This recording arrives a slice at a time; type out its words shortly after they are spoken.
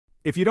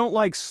If you don't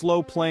like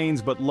slow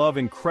planes but love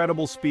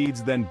incredible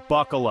speeds, then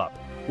buckle up.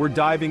 We're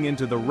diving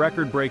into the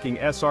record-breaking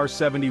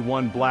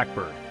SR-71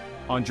 Blackbird.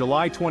 On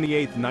July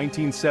 28,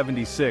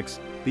 1976,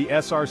 the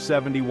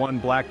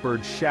SR-71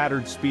 Blackbird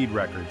shattered speed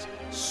records,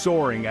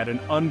 soaring at an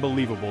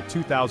unbelievable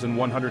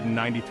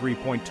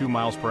 2,193.2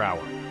 miles per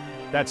hour.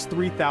 That's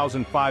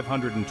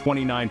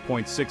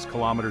 3,529.6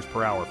 kilometers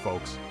per hour,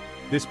 folks.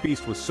 This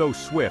beast was so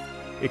swift,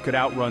 it could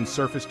outrun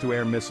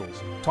surface-to-air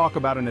missiles. Talk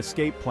about an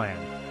escape plan.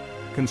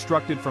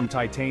 Constructed from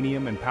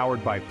titanium and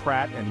powered by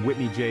Pratt and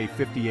Whitney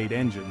J58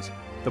 engines,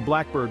 the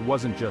Blackbird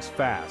wasn't just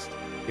fast,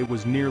 it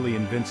was nearly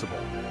invincible.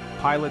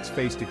 Pilots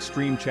faced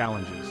extreme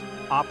challenges,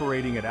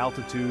 operating at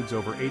altitudes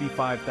over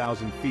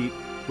 85,000 feet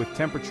with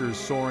temperatures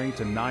soaring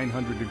to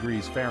 900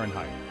 degrees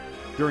Fahrenheit.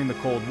 During the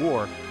Cold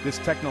War, this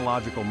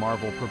technological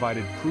marvel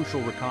provided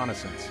crucial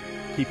reconnaissance,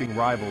 keeping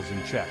rivals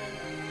in check.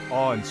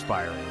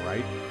 Awe-inspiring,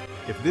 right?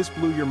 If this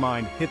blew your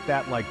mind, hit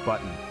that like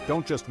button.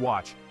 Don't just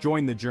watch,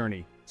 join the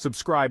journey.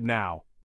 Subscribe now.